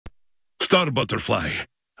Star Butterfly,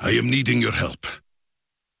 I am needing your help.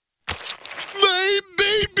 My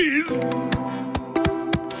babies!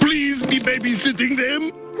 Please be babysitting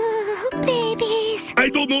them. Babies. I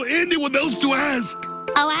don't know anyone else to ask.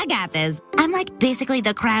 Oh, I got this. I'm like basically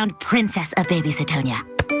the crowned princess of Babysitonia.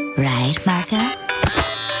 Right, Marco?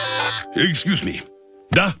 Excuse me.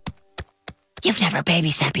 Da? You've never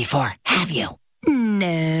babysat before, have you?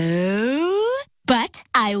 No. But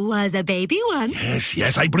I was a baby once.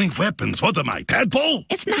 Yes, I bring weapons. What am I, Tadpole?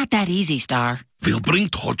 It's not that easy, Star. We'll bring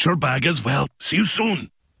torture bag as well. See you soon.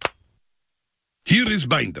 Here is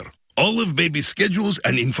binder. All of baby's schedules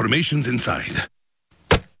and information's inside.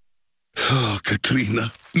 Oh,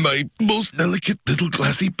 Katrina, my most delicate little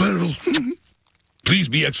glassy pearl. Please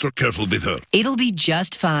be extra careful with her. It'll be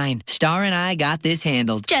just fine. Star and I got this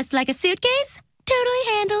handled. Just like a suitcase?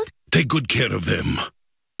 Totally handled. Take good care of them.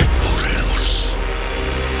 Or else.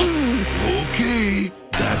 Okay,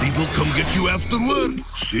 Daddy will come get you afterward.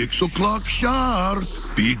 6 o'clock sharp.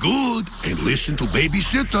 Be good and listen to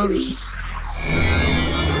babysitters.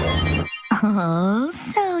 Oh,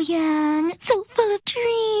 so young, so full of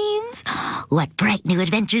dreams. What bright new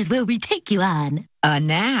adventures will we take you on? A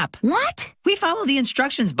nap. What? We follow the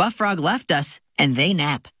instructions Buff Frog left us, and they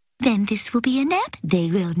nap. Then this will be a nap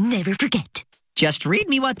they will never forget. Just read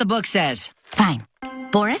me what the book says. Fine.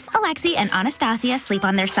 Boris, Alexei, and Anastasia sleep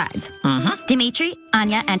on their sides. Mm-hmm. Dmitri,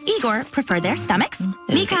 Anya, and Igor prefer their stomachs.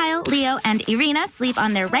 Mikhail, Leo, and Irina sleep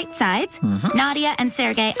on their right sides. Nadia and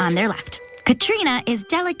Sergei on their left. Katrina is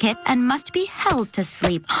delicate and must be held to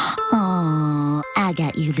sleep. Oh, I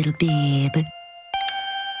got you, little babe.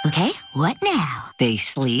 Okay, what now? They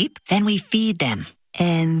sleep, then we feed them.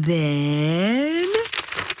 And then...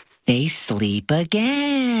 They sleep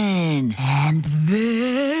again. And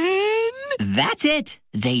then... That's it.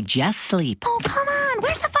 They just sleep. Oh, come on.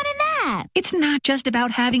 Where's the fun in that? It's not just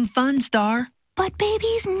about having fun, Star. But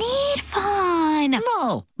babies need fun.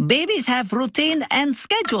 No, babies have routine and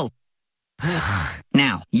schedule.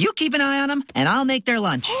 Now, you keep an eye on them, and I'll make their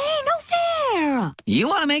lunch. Hey, no fair. You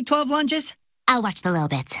want to make 12 lunches? I'll watch the little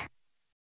bits.